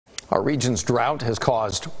Our region's drought has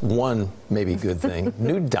caused one maybe good thing.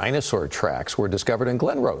 New dinosaur tracks were discovered in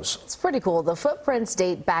Glen Rose. It's pretty cool. The footprints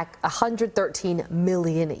date back 113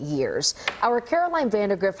 million years. Our Caroline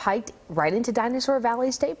Vandergrift hiked right into Dinosaur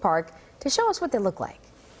Valley State Park to show us what they look like.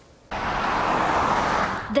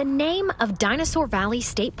 The name of Dinosaur Valley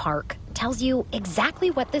State Park tells you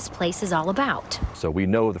exactly what this place is all about. So we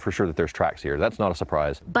know for sure that there's tracks here. That's not a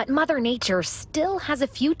surprise. But Mother Nature still has a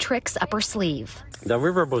few tricks up her sleeve. The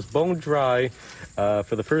river was bone dry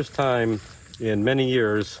for the first time in many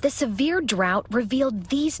years. The severe drought revealed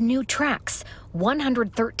these new tracks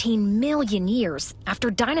 113 million years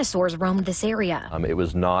after dinosaurs roamed this area. It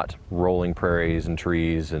was not rolling prairies and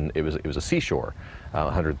trees, and it was a seashore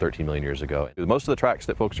 113 million years ago. Most of the tracks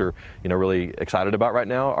that folks are really excited about right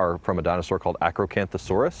now are from a dinosaur called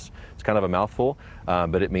Acrocanthosaurus. It's kind of a mouthful,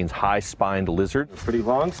 but it means high-spined lizard. A pretty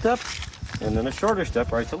long step, and then a shorter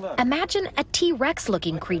step right to left. Imagine a T-Rex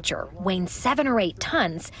looking creature weighing 7 or 8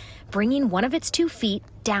 tons, bringing one of its 2 feet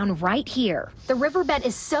down right here. The riverbed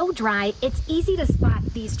is so dry, it's easy to spot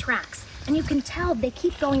these tracks, and you can tell they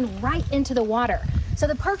keep going right into the water. So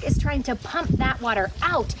the park is trying to pump that water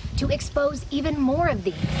out to expose even more of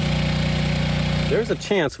these. There's a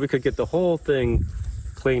chance we could get the whole thing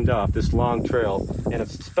cleaned off, this long trail, and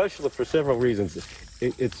it's special for several reasons.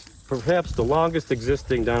 It's perhaps the longest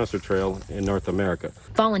existing dinosaur trail in North America.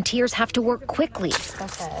 Volunteers have to work quickly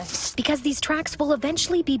because these tracks will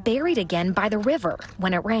eventually be buried again by the river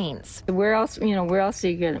when it rains. When else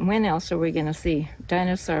are we going to see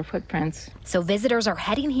dinosaur footprints? So visitors are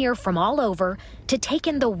heading here from all over to take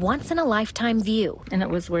in the once-in-a-lifetime view. And it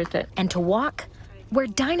was worth it. And to walk where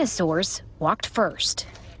dinosaurs walked first.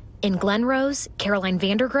 In Glen Rose, Caroline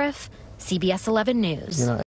Vandergrift, CBS 11 News.